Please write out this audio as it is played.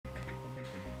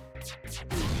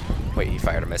Wait, he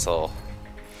fired a missile.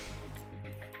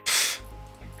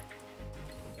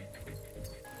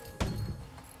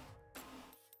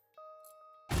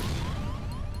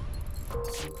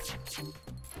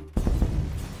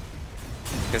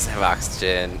 Doesn't have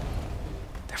oxygen.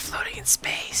 They're floating in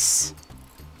space.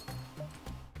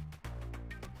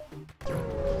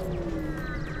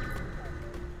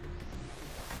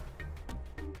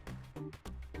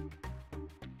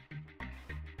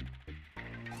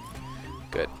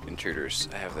 Good. Intruders.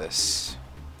 I have this.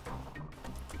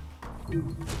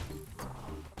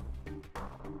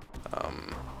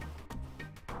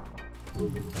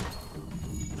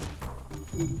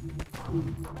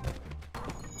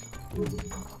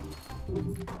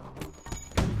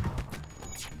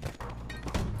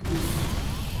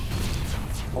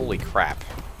 Holy crap.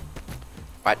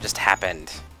 What just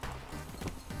happened?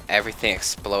 Everything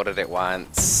exploded at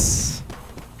once.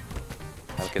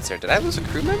 I'm concerned. Did I lose a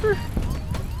crew member?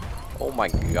 Oh my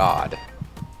god.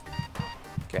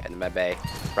 Get in the med bay.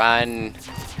 Run!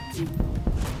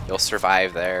 You'll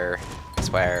survive there. I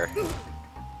swear.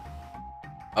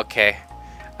 Okay.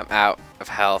 I'm out of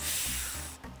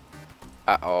health.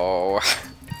 Uh-oh.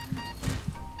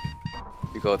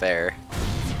 You go there.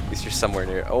 At least you're somewhere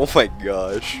near. Oh my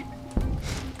gosh.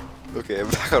 Okay, I'm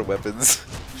back on weapons.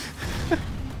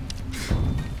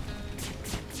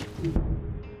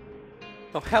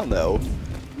 Oh hell no.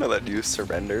 I'm not letting you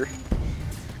surrender.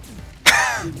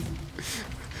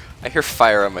 I hear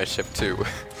fire on my ship too.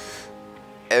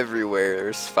 Everywhere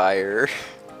there's fire.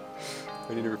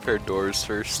 I need to repair doors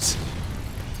first.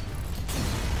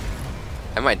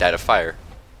 I might die to fire.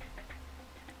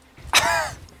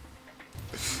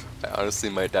 I honestly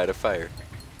might die to fire.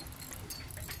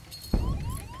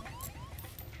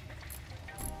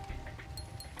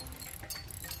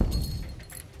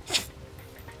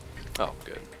 Oh,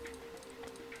 good.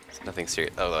 It's nothing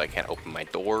serious. Although I can't open my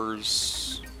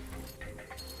doors.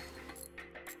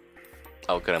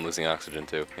 Oh, good. I'm losing oxygen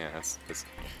too. Yeah, that's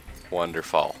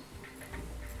wonderful.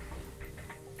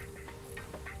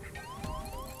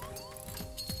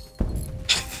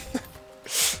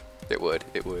 It would.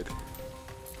 It would.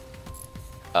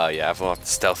 Yeah, I've lost the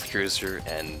stealth cruiser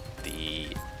and the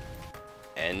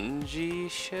NG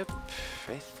ship,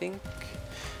 I think.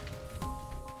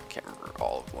 Can't remember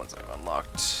all of the ones I've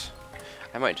unlocked.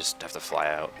 I might just have to fly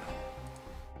out.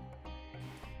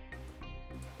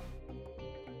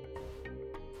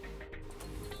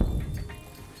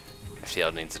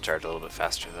 FTL needs to charge a little bit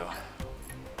faster though.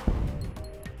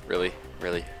 Really?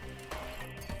 Really?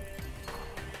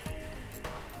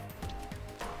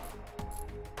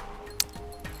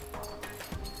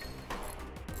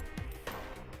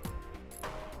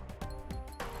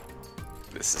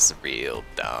 This is real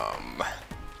dumb.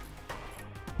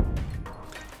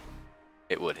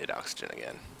 It would hit oxygen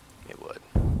again. It would.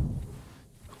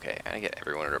 Okay, I get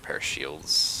everyone to repair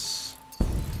shields.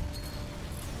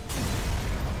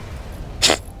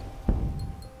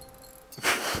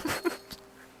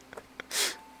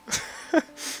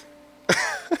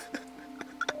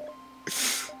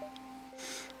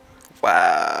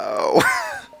 Wow.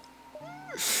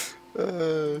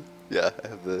 Yeah, I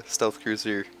have the stealth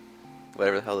cruiser.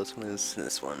 Whatever the hell this one is, and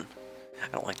this one. I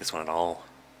don't like this one at all.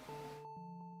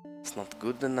 It's not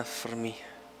good enough for me.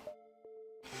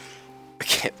 I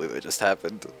can't believe it just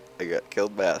happened. I got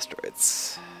killed by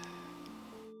asteroids.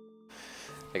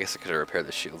 I guess I could have repaired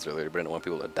the shields earlier, but I didn't want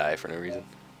people to die for no reason.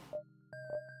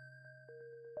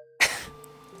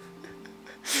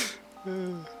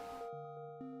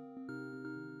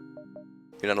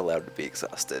 You're not allowed to be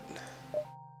exhausted.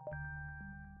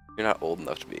 You're not old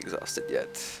enough to be exhausted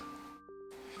yet.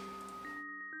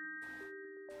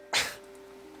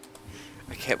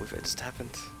 I can't believe it just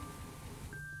happened.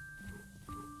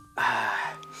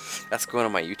 Ah, that's going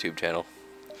on my YouTube channel.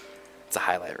 It's a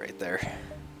highlight right there.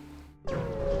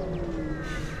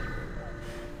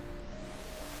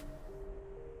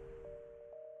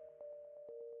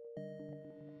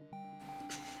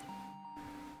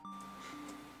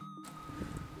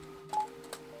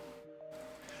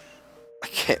 I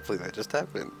can't believe that just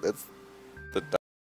happened. That's the